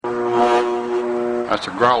That's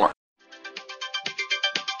a growler.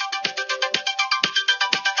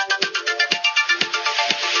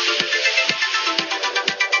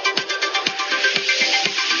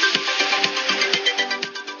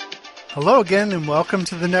 Hello again, and welcome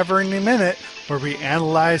to the NeverEnding Minute, where we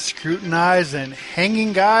analyze, scrutinize, and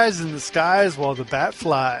hanging guys in the skies while the bat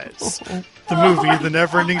flies. The movie, The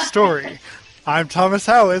NeverEnding Story. I'm Thomas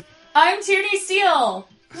Howitt. I'm Tierney Steele.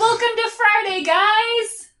 Welcome to Friday,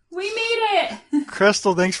 guys! We made it!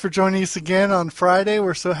 Crystal, thanks for joining us again on Friday.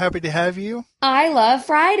 We're so happy to have you. I love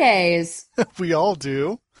Fridays. We all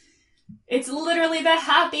do. It's literally the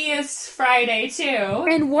happiest Friday, too.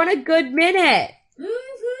 And what a good minute.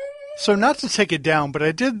 So not to take it down, but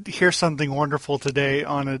I did hear something wonderful today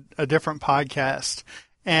on a different podcast.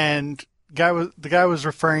 And the guy was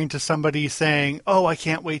referring to somebody saying, "Oh, I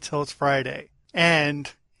can't wait till it's Friday."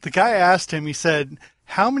 And the guy asked him, he said,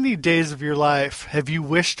 "How many days of your life have you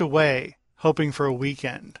wished away hoping for a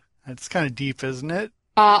weekend?" That's kind of deep, isn't it?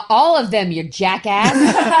 All of them, you jackass.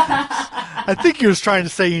 I think he was trying to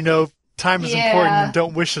say, time is important and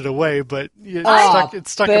don't wish it away, but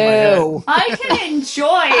it's stuck in my head. I can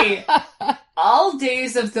enjoy all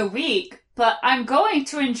days of the week, but I'm going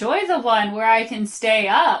to enjoy the one where I can stay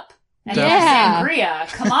up and have sangria.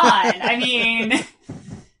 Come on. I mean,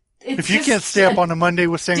 if you can't stay up on a Monday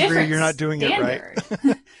with sangria, you're not doing it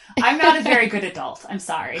right. I'm not a very good adult. I'm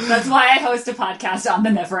sorry. That's why I host a podcast on the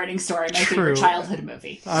NeverEnding Story, my favorite childhood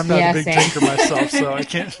movie. I'm not a big drinker myself, so I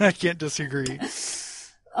can't disagree.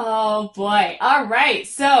 Oh boy. All right.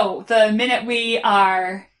 So the minute we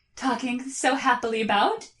are talking so happily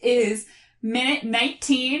about is minute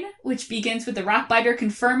 19, which begins with the rockbiter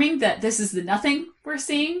confirming that this is the nothing we're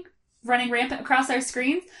seeing running rampant across our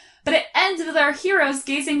screens. But it ends with our heroes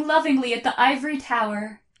gazing lovingly at the Ivory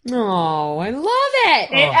Tower. Oh, I love it.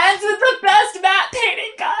 It ends with the best matte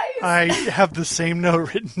painting, guys. I have the same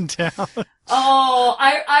note written down. Oh,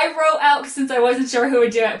 I wrote out, since I wasn't sure who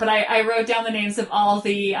would do it, but I wrote down the names of all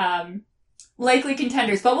the likely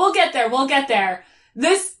contenders. But we'll get there.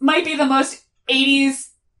 This might be the most 80's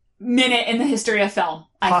minute in the history of film,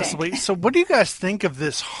 Possibly. I think. So what do you guys think of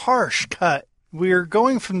this harsh cut? We're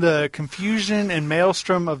going from the confusion and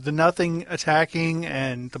maelstrom of the nothing attacking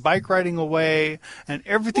and the bike riding away and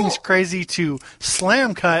everything's crazy to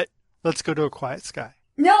slam cut. Let's go to a quiet sky.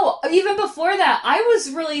 No, even before that, I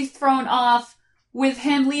was really thrown off with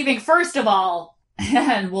him leaving. First of all,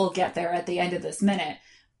 and we'll get there at the end of this minute,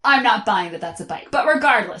 I'm not buying that that's a bike. But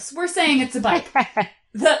regardless, we're saying it's a bike.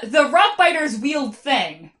 The rockbiter's wheeled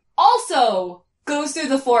thing also goes through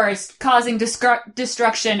the forest, causing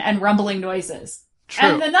destruction and rumbling noises. True.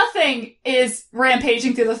 And the nothing is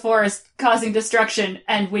rampaging through the forest, causing destruction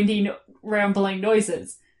and windy, rumbling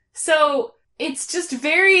noises. So it's just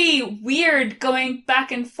very weird going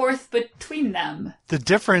back and forth between them. The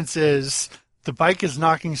difference is the bike is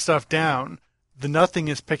knocking stuff down. The nothing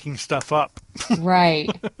is picking stuff up. Right.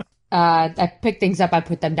 I pick things up, I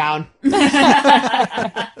put them down.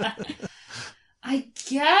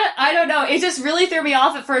 I don't know. It just really threw me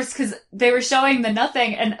off at first because they were showing the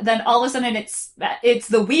nothing and then all of a sudden it's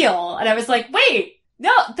the wheel. And I was like, wait,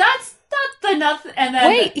 no, that's not the nothing. And then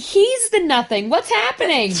wait, he's the nothing. What's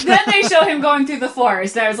happening? Then they show him going through the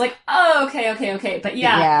forest. And I was like, oh, okay. But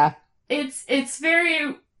yeah. It's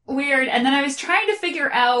very weird. And then I was trying to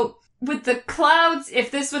figure out with the clouds, if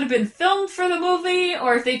this would have been filmed for the movie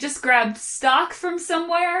or if they just grabbed stock from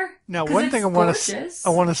somewhere. Now, one thing I want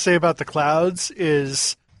to say about the clouds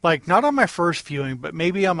is, like, not on my first viewing, but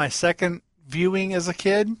maybe on my second viewing as a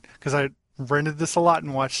kid, because I rented this a lot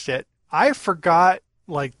and watched it. I forgot,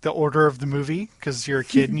 like, the order of the movie, because you're a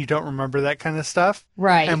kid and you don't remember that kind of stuff.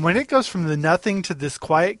 Right. And when it goes from the nothing to this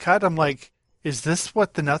quiet cut, I'm like, is this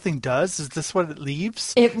what the nothing does? Is this what it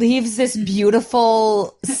leaves? It leaves this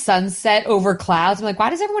beautiful sunset over clouds. I'm like,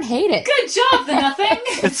 why does everyone hate it? Good job, the nothing.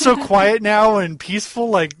 It's so quiet now and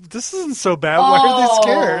peaceful. Like, this isn't so bad. Why are they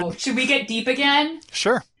scared? Should we get deep again?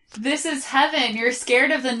 Sure. This is heaven. You're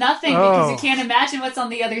scared of the nothing because you can't imagine what's on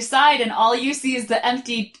the other side and all you see is the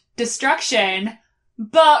empty destruction.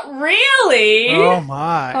 But really... Oh,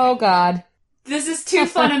 my. Oh, God. This is too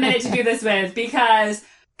fun a minute to do this with because,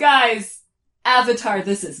 guys... Avatar,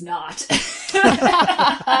 this is not.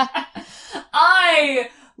 I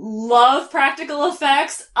love practical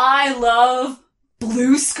effects. I love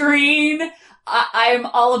blue screen. I'm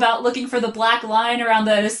all about looking for the black line around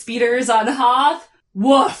the speeders on Hoth.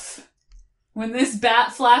 Woof. when this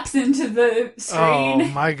bat flaps into the screen. Oh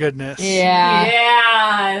my goodness. Yeah.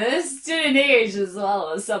 Yeah, this didn't age as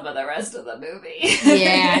well as some of the rest of the movie.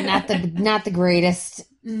 Yeah, not the greatest.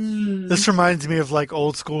 This reminds me of like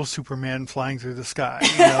old school Superman flying through the sky.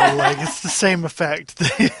 You know, like it's the same effect.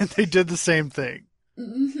 They did the same thing.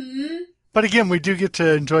 Mm-hmm. But again, we do get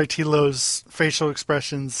to enjoy Tilo's facial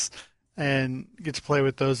expressions and get to play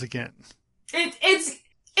with those again.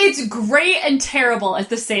 It's great and terrible at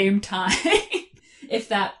the same time. if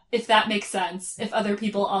that makes sense. If other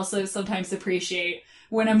people also sometimes appreciate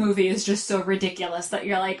when a movie is just so ridiculous that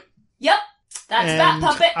you're like, yep, that's that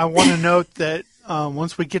puppet. I want to note that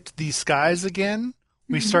once we get to these skies again,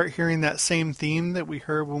 we start hearing that same theme that we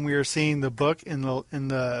heard when we were seeing the book in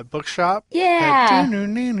the bookshop. Yeah.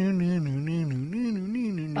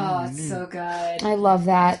 Oh, it's so good. I love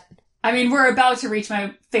that. I mean, we're about to reach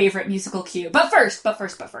my favorite musical cue. But first.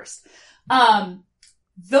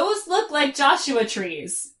 Those look like Joshua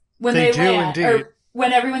trees when they do land, indeed. or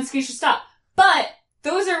when everyone's screams to stop. But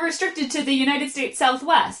those are restricted to the United States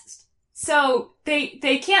Southwest. So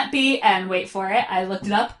they can't be, and wait for it, I looked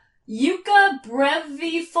it up, Yucca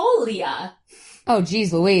brevifolia. Oh,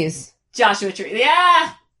 geez, Louise. Joshua tree.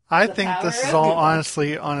 Yeah. I The think power this is of all Google.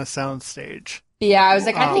 honestly on a soundstage. Yeah, I was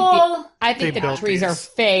like, Cool. I think They the built trees are these.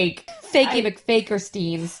 fake. Fakey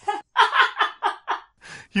mcfakersteins.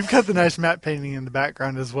 You've got the nice matte painting in the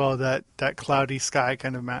background as well, that cloudy sky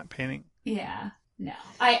kind of matte painting. Yeah. No.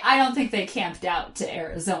 I don't think they camped out to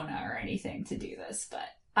Arizona or anything to do this, but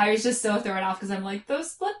I was just so thrown off because I'm like,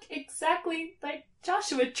 those look exactly like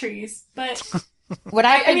Joshua trees. But What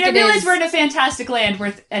I I mean, I think realize is, we're in a fantastic land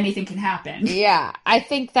where anything can happen. yeah, I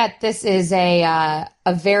think that this is a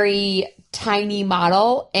very tiny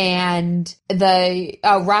model, and the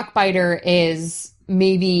rock biter is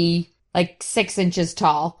maybe like 6 inches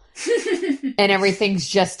tall, and everything's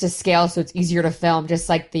just to scale, so it's easier to film, just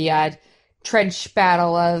like the trench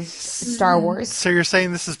battle of Star Wars. So you're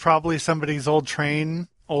saying this is probably somebody's old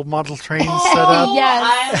model train Oh, setup?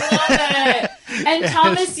 Yes. I love it. And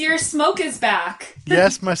Thomas, your smoke is back.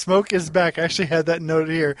 Yes, my smoke is back. I actually had that note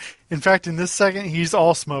here. In fact, in this second, he's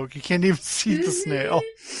all smoke. You can't even see the snail.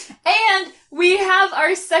 And we have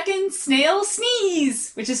our second snail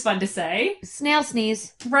sneeze, which is fun to say, Snail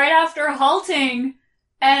sneeze. right after halting.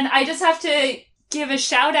 And I just have to give a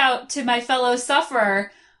shout out to my fellow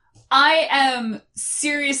sufferer. I am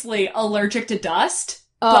seriously allergic to dust.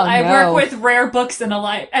 But I work with rare books in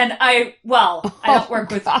I don't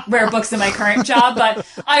work with rare books in my current job, but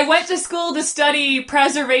I went to school to study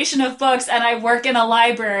preservation of books, and I work in a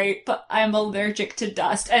library, but I'm allergic to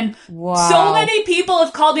dust. And Wow. so many people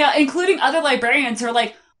have called me out, including other librarians, who are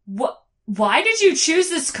like, "What? Why did you choose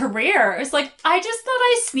this career?" It's like, I just thought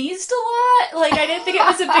I sneezed a lot. Like, I didn't think it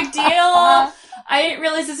was a big deal. I didn't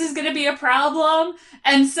realize this is going to be a problem.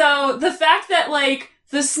 And so the fact that, like,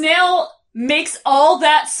 the snail makes all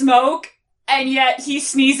that smoke, and yet he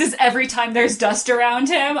sneezes every time there's dust around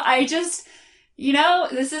him. I just,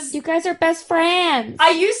 this is... You guys are best friends.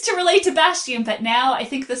 I used to relate to Bastian, but now I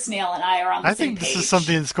think the snail and I are on the I same think page. this is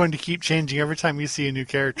something that's going to keep changing every time you see a new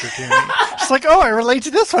character, Tierney. It's like, oh, I relate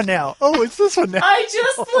to this one now. Oh, it's this one now. I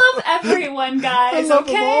just love everyone, guys, I love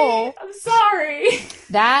them okay? all. I'm sorry.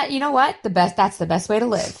 That, you know what? That's the best way to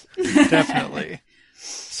live. Definitely.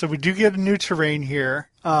 So we do get a new terrain here.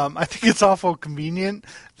 I think it's awful convenient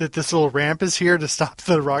that this little ramp is here to stop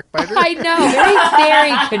the rock biter. I know. Very,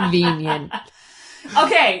 very convenient.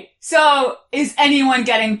 Okay, so is anyone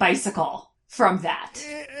getting bicycle from that?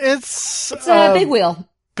 It's It's a big wheel.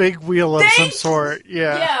 big wheel of some sort.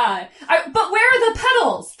 Yeah. Yeah. But where are the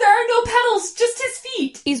pedals? There are no pedals, just his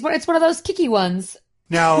feet. It's one of those kicky ones.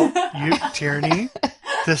 Now, Tierney,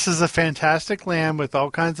 this is a fantastic land with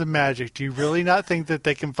all kinds of magic. Do you really not think that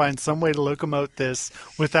they can find some way to locomote this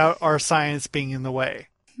without our science being in the way?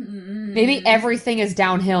 Maybe everything is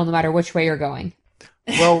downhill no matter which way you're going.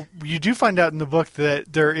 Well, you do find out in the book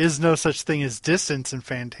that there is no such thing as distance in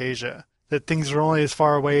Fantasia, that things are only as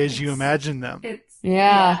far away as you imagine them.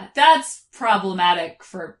 Yeah. That's problematic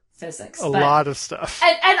for physics. A lot of stuff.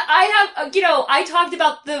 And I have, I talked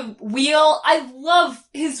about the wheel. I love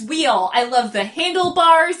his wheel. I love the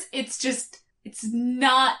handlebars. It's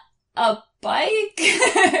not a bike.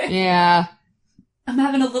 Yeah. I'm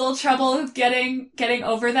having a little trouble getting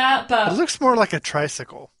over that, It but looks more like a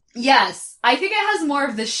tricycle. yes, I think it has more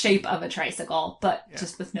of the shape of a tricycle, but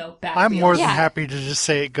just with no back I'm wheels. more than Yeah. happy to just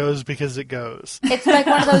say it goes because it goes. It's like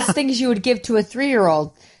one of those things you would give to a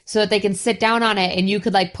 3-year-old so that they can sit down on it and you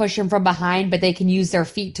could like push them from behind, but they can use their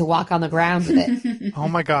feet to walk on the ground with it. Oh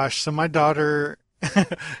my gosh. So my daughter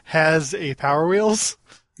has a Power Wheels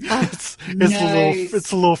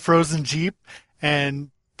It's a little frozen Jeep,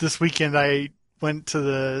 and this weekend I went to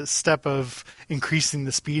the step of increasing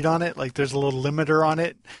the speed on it. Like there's a little limiter on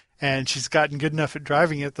it, and she's gotten good enough at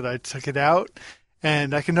driving it that I took it out,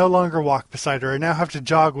 and I can no longer walk beside her. I now have to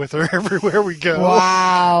jog with her everywhere we go.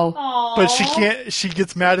 Wow. Aww. But she can't. She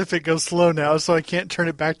gets mad if it goes slow now, so I can't turn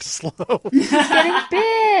it back to slow. She's getting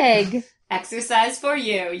big. Exercise for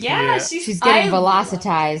you. Yeah. She's getting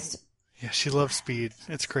velocitized. Yeah, she loves speed.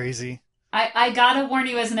 It's crazy. I gotta warn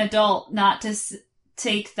you as an adult not to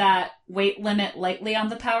take that weight limit lightly on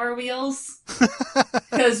the Power Wheels.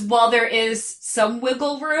 Because while there is some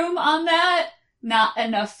wiggle room on that, not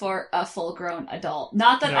enough for a full-grown adult.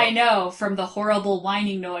 Not that I know from the horrible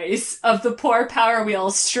whining noise of the poor Power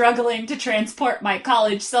Wheels struggling to transport my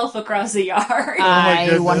college self across the yard. I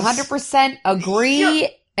 100% agree,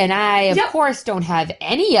 and I, of course, don't have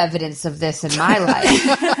any evidence of this in my life.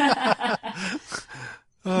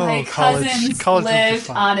 My cousins lived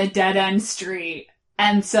on a dead-end street.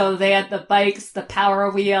 And so they had the bikes, the Power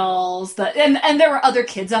Wheels, and there were other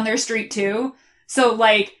kids on their street too. So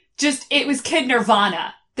like, it was kid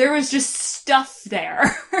nirvana. There was just stuff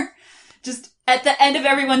there. Just at the end of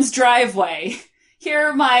everyone's driveway. Here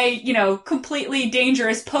are my, completely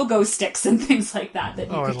dangerous pogo sticks and things like that you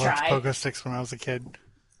could try. I loved pogo sticks when I was a kid.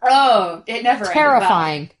 Oh, it never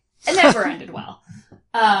Terrifying. ended well. It never ended well.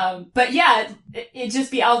 But yeah, it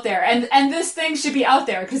just be out there. And this thing should be out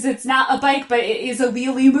there because it's not a bike, but it is a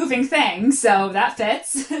wheelie moving thing. So that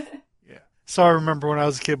fits. Yeah. So I remember when I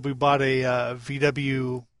was a kid, we bought a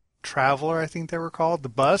VW Traveler, I think they were called, the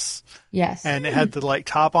bus. Yes. And it had the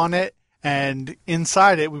top on it. And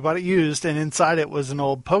inside it, we bought it used, and inside it was an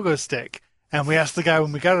old pogo stick. And we asked the guy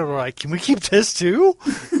when we got it, we're like, can we keep this too?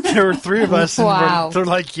 There were three of us, and wow. They're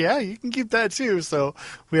like, yeah, you can keep that too. So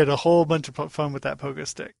we had a whole bunch of fun with that pogo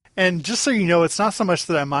stick. And just so you know, it's not so much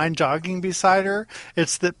that I mind jogging beside her,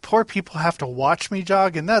 it's that poor people have to watch me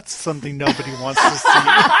jog, and that's something nobody wants to see.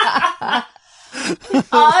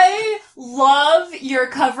 I love your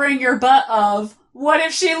covering your butt of, what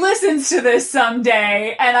if she listens to this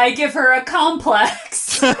someday and I give her a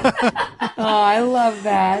complex? Oh, I love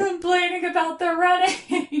that. Complaining about the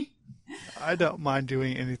running. I don't mind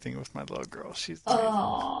doing anything with my little girl. She's amazing.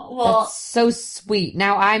 Oh, well. That's so sweet.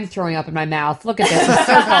 Now I'm throwing up in my mouth. Look at this,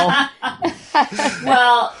 a circle.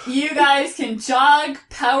 Well, you guys can jog,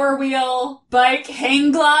 power wheel, bike,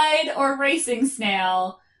 hang glide, or racing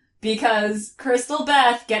snail. Because Crystal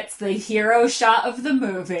Beth gets the hero shot of the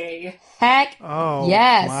movie. Heck,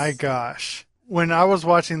 yes. My gosh. When I was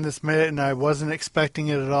watching this minute and I wasn't expecting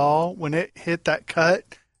it at all, when it hit that cut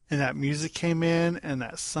and that music came in and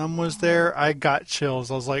that sun was there, I got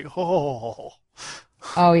chills. I was like, oh.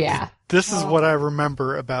 Oh, yeah. This is what I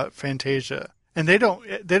remember about Fantasia. And they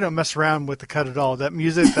don't mess around with the cut at all. That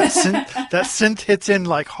music, that synth hits in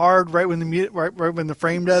hard right when the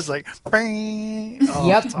frame does bang. Oh,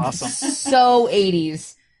 yep, it's awesome. So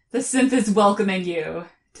 80s. The synth is welcoming you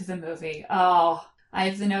to the movie. Oh, I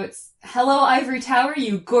have the notes. Hello, Ivory Tower,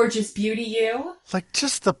 you gorgeous beauty, you.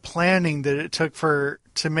 Just the planning that it took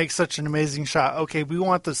to make such an amazing shot. Okay, we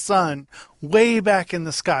want the sun way back in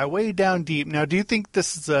the sky, way down deep. Now, do you think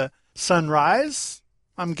this is a sunrise?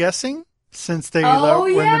 I'm guessing. Since they were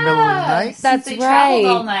in the middle of the night? That's they right. Traveled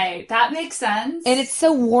all night. That makes sense. And it's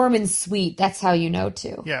so warm and sweet. That's how you know,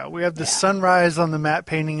 too. Yeah, we have the sunrise on the matte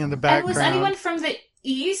painting in the background. And was anyone from the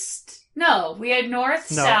east? No, we had north,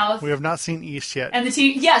 south. We have not seen east yet. And the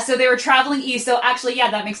team, so they were traveling east. So actually,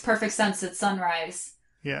 that makes perfect sense at sunrise.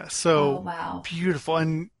 Yeah, so wow. Beautiful.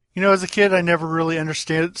 And, as a kid, I never really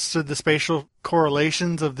understood the spatial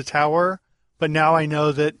correlations of the tower. But now I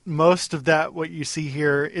know that most of that, what you see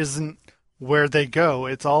here, isn't where they go.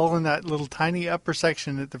 It's all in that little tiny upper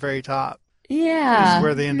section at the very top. Yeah. Is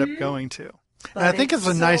where they end up going to. And I think it's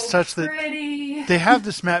a nice touch that they have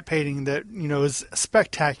this matte painting that, is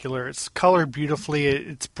spectacular. It's colored beautifully.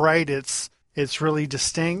 It's bright. It's really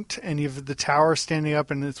distinct. And you have the tower standing up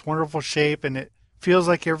in its wonderful shape, and it feels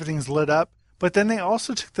like everything's lit up. But then they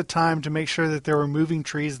also took the time to make sure that there were moving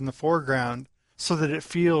trees in the foreground so that it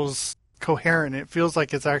feels coherent. It feels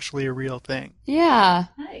like it's actually a real thing. Yeah.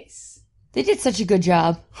 Nice. They did such a good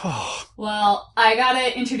job. Well, I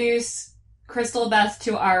gotta introduce Crystal Beth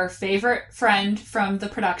to our favorite friend from the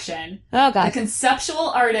production. Oh, God. The conceptual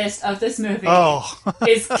artist of this movie is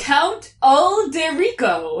is Count Ul De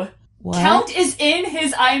Rico. What? Count is in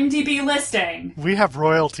his IMDb listing. We have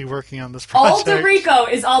royalty working on this project. Ul De Rico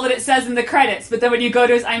is all that it says in the credits, but then when you go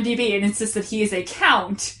to his IMDb, it insists that he is a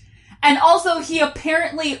count. And also, he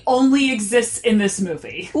apparently only exists in this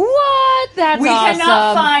movie. What? That's We awesome.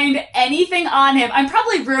 cannot find anything on him. I'm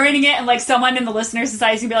probably ruining it, and like someone in the listener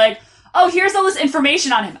society is gonna be like, oh, here's all this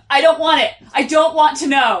information on him. I don't want it. I don't want to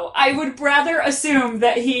know. I would rather assume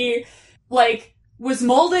that he, like, was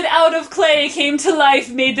molded out of clay, came to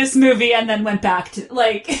life, made this movie, and then went back to,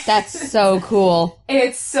 like... That's so cool.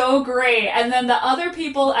 It's so great. And then the other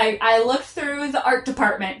people, I looked through the art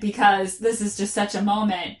department because this is just such a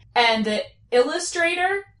moment. And the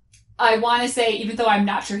illustrator, I want to say, even though I'm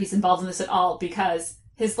not sure he's involved in this at all, because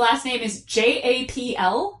his last name is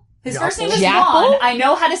Japl. His first name is Japl? Juan. I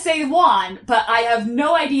know how to say Juan, but I have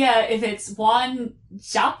no idea if it's Juan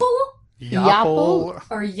Japl Yapple.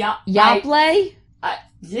 or Yaple?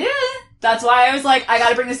 yeah, that's why I was like, I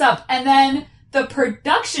gotta bring this up. And then the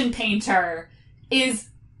production painter is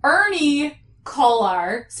Ernie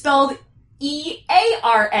Kolar, spelled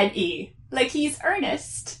Earne. Like he's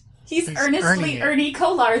Ernest. He's earnestly Ernie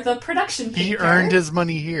Kolar, the production painter. He earned his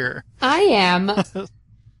money here. I am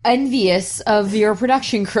envious of your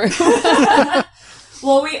production crew.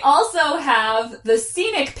 Well, we also have the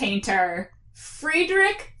scenic painter,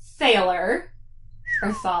 Friedrich Thaler,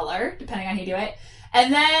 or Thaler, depending on how you do it.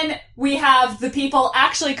 And then we have the people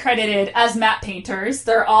actually credited as matte painters.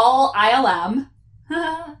 They're all ILM.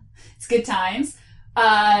 It's good times.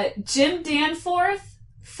 Jim Danforth,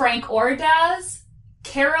 Frank Ordaz,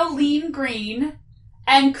 Caroline Green,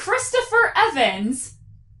 and Christopher Evans,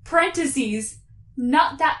 parentheses,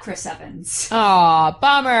 not that Chris Evans. Aw,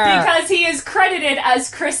 bummer. Because he is credited as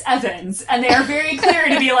Chris Evans. And they are very clear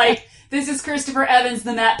to be like, this is Christopher Evans,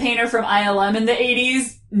 the matte painter from ILM in the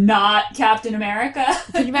 80s, not Captain America.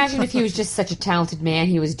 Can you imagine if he was just such a talented man,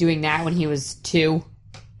 he was doing that when he was 2?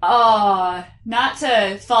 Oh, not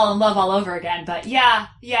to fall in love all over again, but yeah,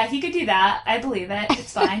 he could do that. I believe it.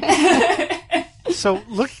 It's fine. So,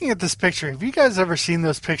 looking at this picture, have you guys ever seen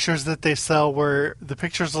those pictures that they sell where the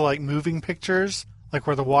pictures are like moving pictures? Like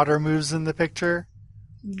where the water moves in the picture?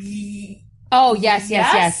 Oh, yes.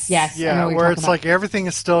 I Yeah, know what you're where it's talking like everything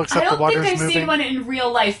is still except I the don't water's think I've moving. seen one in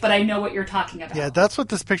real life, but I know what you're talking about. Yeah, that's what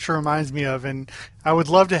this picture reminds me of, and I would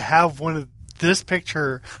love to have one of this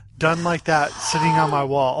picture done like that sitting on my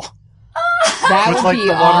wall. That With would like be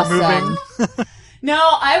the water awesome. moving. No,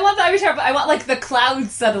 I want the Ivory Tower, but I want like the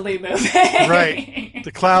clouds suddenly moving. Right.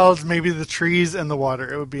 The clouds, maybe the trees, and the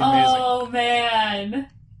water. It would be amazing. Oh, man.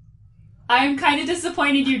 I'm kind of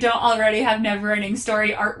disappointed you don't already have NeverEnding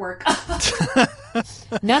Story artwork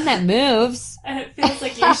up. None that moves. It feels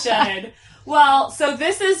like you should. Well, so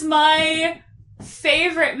this is my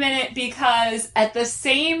favorite minute because at the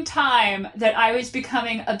same time that I was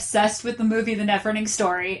becoming obsessed with the movie The NeverEnding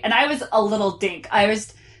Story, and I was a little dink. I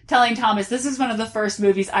was telling Thomas, this is one of the first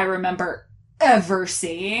movies I remember ever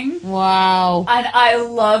seeing. Wow. And I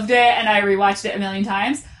loved it, and I rewatched it a million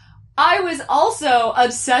times. I was also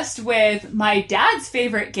obsessed with my dad's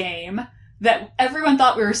favorite game that everyone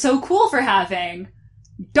thought we were so cool for having,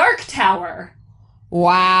 Dark Tower.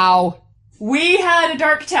 Wow. We had a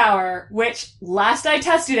Dark Tower, which last I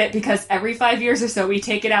tested it, because every 5 years or so we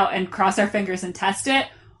take it out and cross our fingers and test it,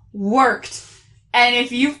 worked. And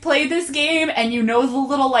if you've played this game and you know the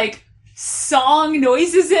little, like, song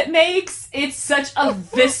noises it makes, it's such a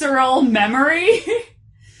visceral memory.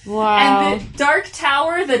 Wow. And the Dark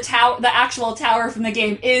Tower, the actual tower from the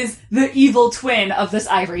game, is the evil twin of this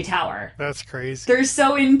Ivory Tower. That's crazy. They're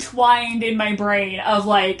so entwined in my brain of,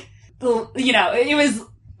 like, you know, it was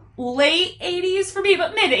late 80s for me,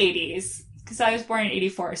 but mid 80s. Because I was born in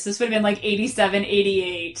 84, so this would have been like 87,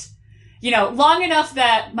 88. You know, long enough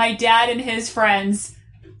that my dad and his friends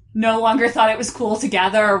no longer thought it was cool to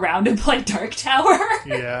gather around and play Dark Tower.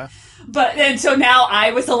 Yeah. And so now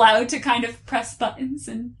I was allowed to kind of press buttons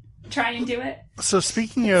and try and do it. So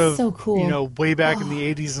speaking of, so cool. you know, way back in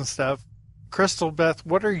the 80s and stuff, Crystal Beth,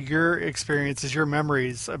 what are your experiences, your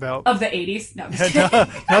memories about... Of the 80s? No, I'm just kidding.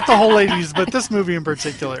 Not the whole 80s, but this movie in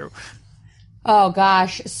particular. Oh,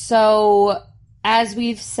 gosh. So, as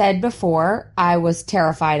we've said before, I was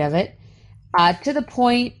terrified of it. To the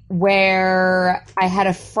point where I had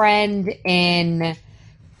a friend in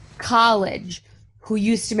college who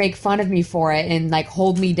used to make fun of me for it and, like,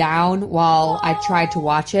 hold me down while I tried to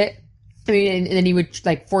watch it. I mean, and then he would,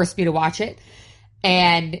 like, force me to watch it.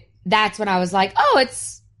 And that's when I was like, oh,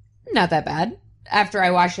 it's not that bad after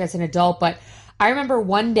I watched it as an adult. But I remember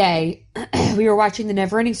one day we were watching the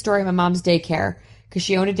NeverEnding Story at my mom's daycare because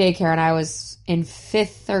she owned a daycare and I was in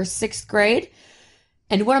 5th or 6th grade.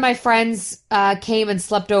 And one of my friends came and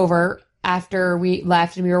slept over after we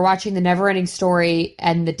left, and we were watching the NeverEnding Story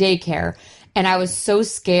and the daycare. And I was so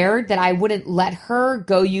scared that I wouldn't let her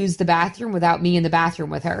go use the bathroom without me in the bathroom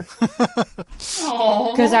with her.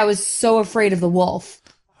 Because I was so afraid of the wolf.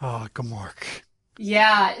 Oh, Gamork.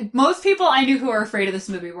 Yeah, most people I knew who were afraid of this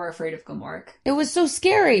movie were afraid of Gamork. It was so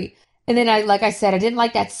scary. And then like I said, I didn't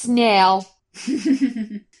like that snail.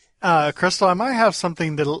 Crystal, I might have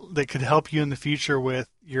something that could help you in the future with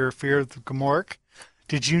your fear of Gamork.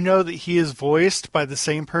 Did you know that he is voiced by the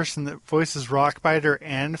same person that voices Rockbiter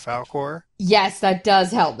and Falkor? Yes, that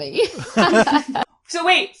does help me. So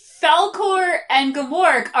wait, Falkor and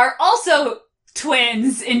Gamork are also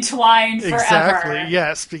twins entwined forever. Exactly,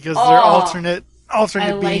 yes, because they're alternate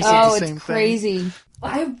beings of the same it's crazy. thing.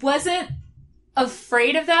 I wasn't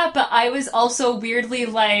afraid of that, but I was also weirdly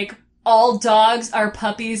like, all dogs are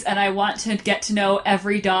puppies and I want to get to know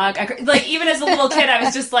every dog. Like, even as a little kid, I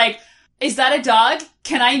was just like, is that a dog?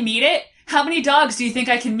 Can I meet it? How many dogs do you think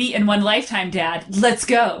I can meet in one lifetime, Dad? Let's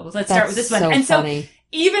go. Let's start with this one. And funny. So,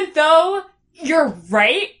 even though you're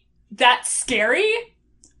right, that's scary,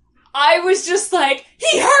 I was just like,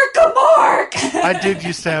 he hurt Gamork! I did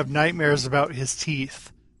used to have nightmares about his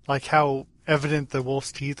teeth, like how evident the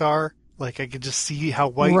wolf's teeth are. Like, I could just see how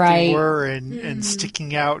white they were and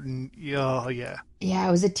sticking out, and oh, yeah. Yeah,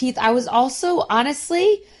 it was a teeth. I was also,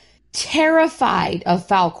 honestly, terrified of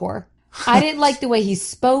Falkor. I didn't like the way he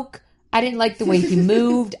spoke. I didn't like the way he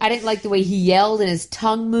moved. I didn't like the way he yelled and his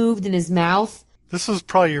tongue moved in his mouth. This was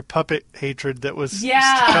probably your puppet hatred that was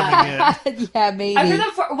coming in. Yeah, maybe.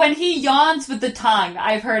 I've heard when he yawns with the tongue,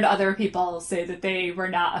 I've heard other people say that they were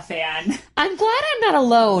not a fan. I'm glad I'm not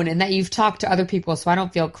alone and that you've talked to other people so I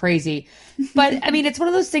don't feel crazy. But, I mean, it's one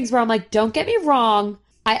of those things where I'm like, don't get me wrong.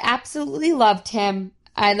 I absolutely loved him.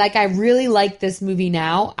 I really like this movie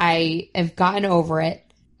now. I have gotten over it.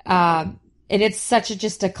 And it's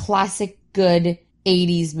just a classic, good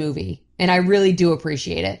 80s movie. And I really do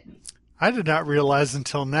appreciate it. I did not realize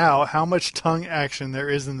until now how much tongue action there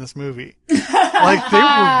is in this movie. Like, they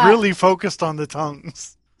were really focused on the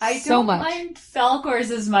tongues. I don't mind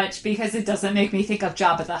Falkor's as much because it doesn't make me think of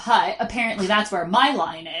Jabba the Hutt. Apparently that's where my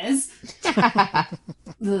line is.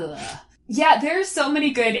 Yeah, there's so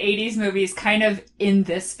many good 80s movies kind of in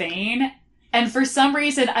this vein. And for some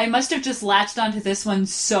reason, I must have just latched onto this one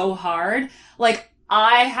so hard. Like,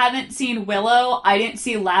 I haven't seen Willow. I didn't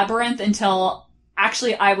see Labyrinth until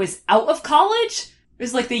actually I was out of college. It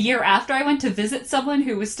was like the year after I went to visit someone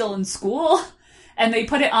who was still in school. And they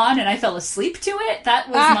put it on and I fell asleep to it. That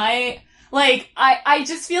was my... Like, I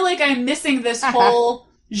just feel like I'm missing this whole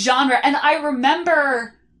genre. And I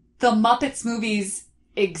remember the Muppets movies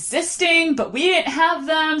existing, but we didn't have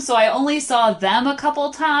them, so I only saw them a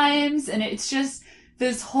couple times. And it's just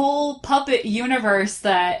this whole puppet universe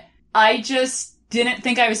that I just didn't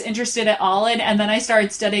think I was interested at all in. And then I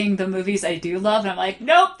started studying the movies I do love, and I'm like,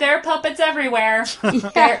 nope, there are puppets everywhere.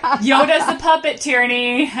 Yoda's a puppet,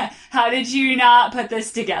 Tierney. How did you not put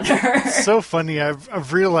this together? So funny.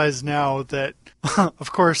 I've realized now that,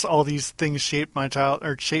 of course, all these things shaped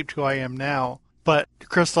shaped who I am now. But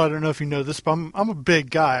Crystal, I don't know if you know this, but I'm a big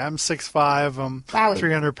guy. I'm 6'5". I'm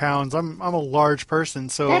 300 pounds. I'm a large person.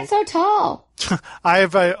 So that's so tall.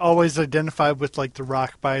 I've always identified with like the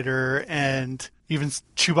Rockbiter and even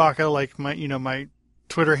Chewbacca. Like my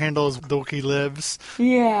Twitter handle is The Wookiee Lives.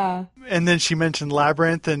 Yeah. And then she mentioned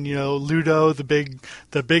Labyrinth and, Ludo, the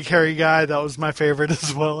big hairy guy. That was my favorite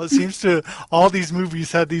as well. It seems to, all these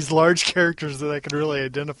movies had these large characters that I could really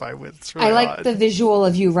identify with. It's really I like odd. the visual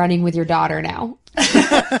of you running with your daughter now.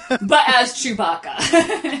 But as Chewbacca.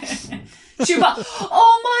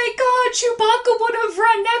 Oh my god, Chewbacca would have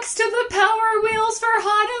run next to the Power Wheels for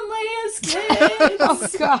Han and Leia's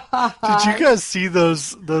kids. Oh god. Did you guys see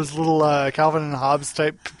those little Calvin and Hobbes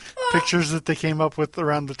type pictures that they came up with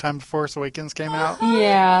around the time The Force Awakens came out?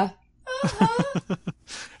 Yeah.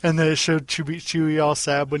 And then it showed Chewie all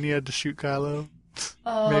sad when he had to shoot Kylo.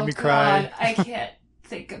 Oh, made me cry. God, I can't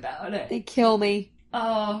think about it. They kill me.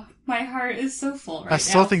 Oh, my heart is so full right now. I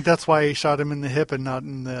still think that's why he shot him in the hip and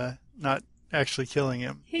not actually killing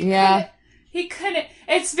him. He couldn't.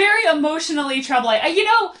 It's very emotionally troubling.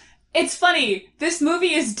 It's funny. This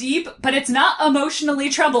movie is deep, but it's not emotionally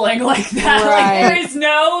troubling like that. Right. Like, there is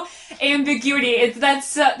no ambiguity.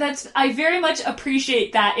 That's I very much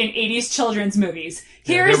appreciate that in 80s children's movies.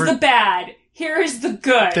 Here is the bad. Here is the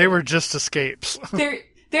good. They were just escapes.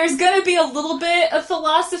 There's gonna be a little bit of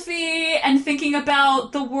philosophy and thinking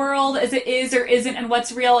about the world as it is or isn't, and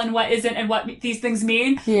what's real and what isn't, and what these things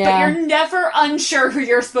mean. Yeah. But you're never unsure who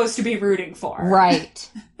you're supposed to be rooting for. Right.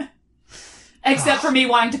 Except for me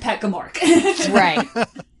wanting to pet Gamork. Right.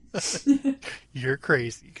 You're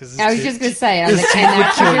crazy. Cause I was just going to say, I was like, and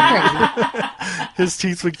that's you're crazy. His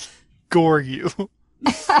teeth would gore you.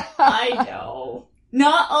 I know.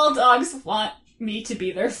 Not all dogs want me to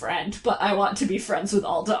be their friend, but I want to be friends with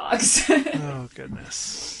all dogs. Oh,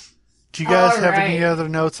 goodness. Do you guys All have right. any other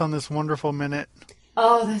notes on this wonderful minute?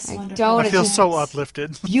 Oh, that's I wonderful. don't. I It's feel just so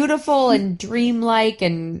uplifted. beautiful and dreamlike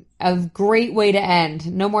and a great way to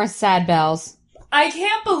end. No more sad bells. I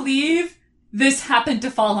can't believe this happened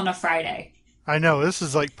to fall on a Friday. I know, this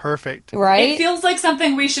is like perfect. Right? It feels like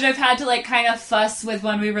something we should have had to like kind of fuss with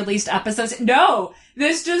when we released episodes. No,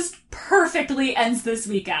 this just perfectly ends this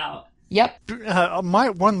week out. Yep. My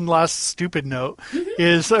one last stupid note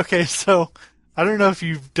is, okay, so I don't know if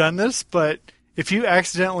you've done this, but if you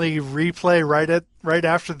accidentally replay right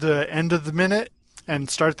after the end of the minute and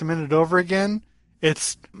start the minute over again,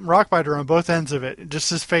 it's Rockbiter on both ends of it. Just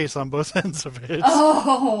his face on both ends of it.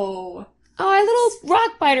 Oh. Oh, a little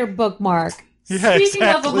Rockbiter bookmark. Yeah, Speaking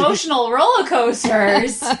exactly. of emotional roller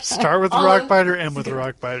coasters. Start with the all of- Rockbiter, end with the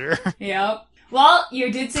Rockbiter. Yep. Well,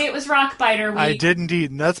 you did say it was Rockbiter week. I did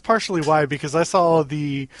indeed, and that's partially why, because I saw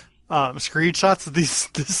the screenshots of this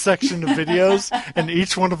section of videos, and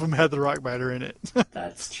each one of them had the Rockbiter in it.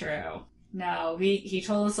 That's true. No, he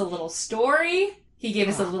told us a little story. He gave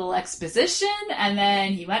us a little exposition, and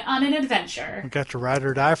then he went on an adventure. We got to ride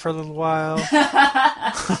or die for a little while.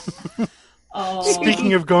 Oh.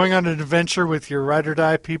 Speaking of going on an adventure with your ride or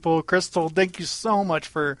die people, Crystal, thank you so much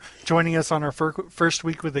for joining us on our first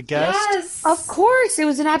week with a guest. Yes. Of course. It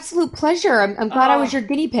was an absolute pleasure. I'm glad I was your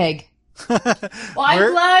guinea pig. Well,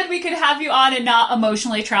 I'm glad we could have you on and not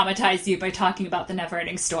emotionally traumatize you by talking about the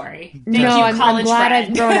NeverEnding Story. Thank you, I'm college glad friend.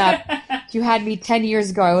 I've grown up. If you had me 10 years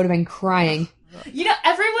ago, I would have been crying. You know,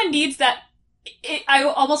 everyone needs that. I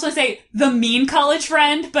almost want to say the mean college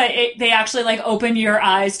friend, but they actually like open your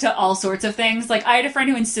eyes to all sorts of things. Like I had a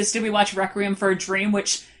friend who insisted we watch Requiem for a Dream,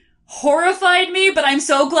 which horrified me, but I'm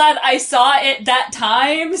so glad I saw it that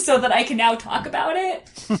time so that I can now talk about it.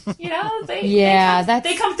 You know,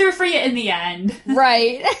 they come through for you in the end.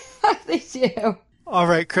 Right. They do. All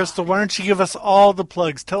right, Crystal, why don't you give us all the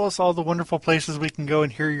plugs? Tell us all the wonderful places we can go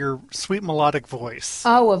and hear your sweet melodic voice.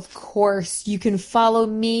 Oh, of course. You can follow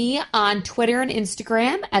me on Twitter and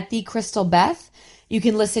Instagram at the Crystal Beth. You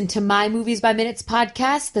can listen to my Movies by Minutes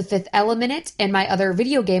podcast, The Fifth Element, and my other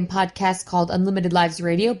video game podcast called Unlimited Lives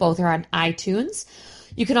Radio. Both are on iTunes.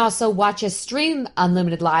 You can also watch us stream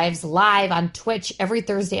Unlimited Lives live on Twitch every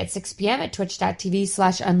Thursday at 6 p.m. at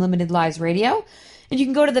twitch.tv/Unlimited Lives Radio. And you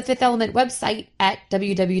can go to the Fifth Element website at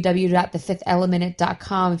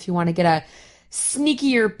www.thefifthelement.com if you want to get a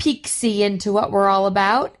sneakier peek-see into what we're all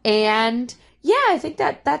about. And yeah, I think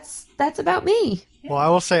that's about me. Well, I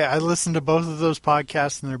will say I listened to both of those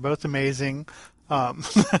podcasts, and they're both amazing.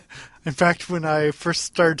 In fact, when I first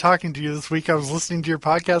started talking to you this week, I was listening to your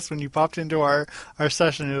podcast when you popped into our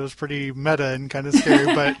session. It was pretty meta and kind of scary,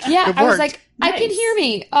 but Yeah, it I was worked. like, I can hear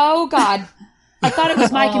me. Oh, God. I thought it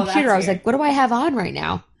was my Oh, computer. that's I was weird. like, what do I have on right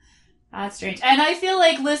now? That's strange. And I feel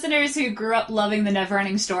like listeners who grew up loving the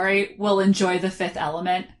NeverEnding Story will enjoy The Fifth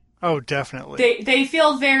Element. Oh, definitely. They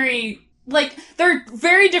feel very, like, they're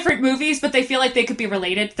very different movies, but they feel like they could be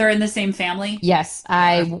related. They're in the same family. Yes,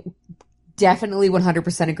 I definitely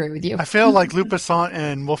 100% agree with you. I feel like Luc Besson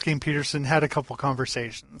and Wolfgang Peterson had a couple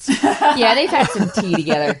conversations. Yeah, they've had some tea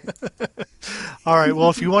together. All right. Well,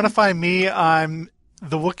 if you want to find me, I'm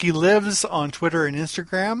The Wookiee Lives on Twitter and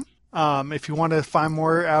Instagram. If you want to find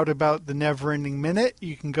more out about the NeverEnding Minute,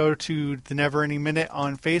 you can go to the NeverEnding Minute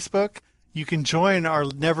on Facebook. You can join our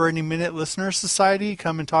NeverEnding Minute Listener Society.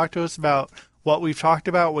 Come and talk to us about what we've talked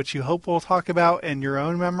about, what you hope we'll talk about, and your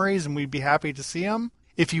own memories, and we'd be happy to see them.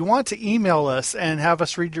 If you want to email us and have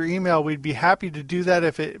us read your email, we'd be happy to do that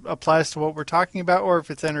if it applies to what we're talking about or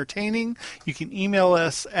if it's entertaining. You can email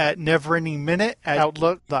us at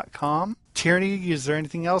neverendingminute@outlook.com. Tierney, is there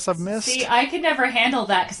anything else I've missed? See, I could never handle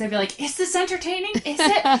that because I'd be like, is this entertaining? Is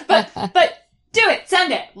it? But do it.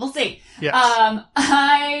 Send it. We'll see. Yes.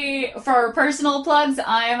 For personal plugs,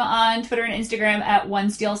 I'm on Twitter and Instagram at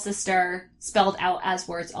OneSteelSister, spelled out as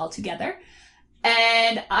words all together.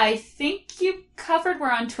 And I think you covered, we're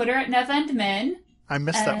on Twitter at NevEndMin. I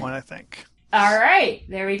missed that one, I think. All right,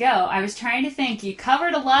 there we go. I was trying to think. You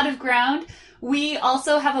covered a lot of ground. We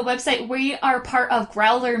also have a website. We are part of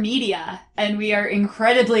Growler Media, and we are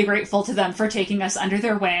incredibly grateful to them for taking us under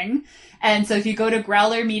their wing. And so if you go to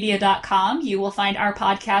growlermedia.com, you will find our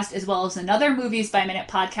podcast as well as another Movies by Minute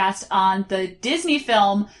podcast on the Disney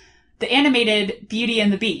film, the animated Beauty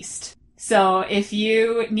and the Beast. So if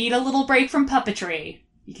you need a little break from puppetry,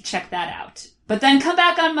 you can check that out. But then come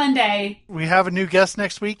back on Monday. We have a new guest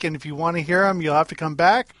next week, and if you want to hear him, you'll have to come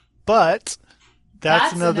back. But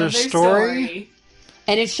that's another story.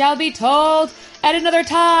 and it shall be told at another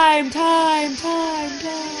time.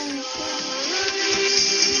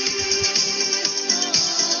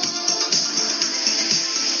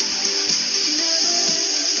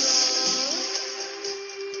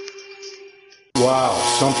 Wow,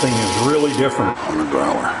 something is really different on the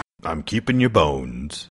growler. I'm keeping your bones.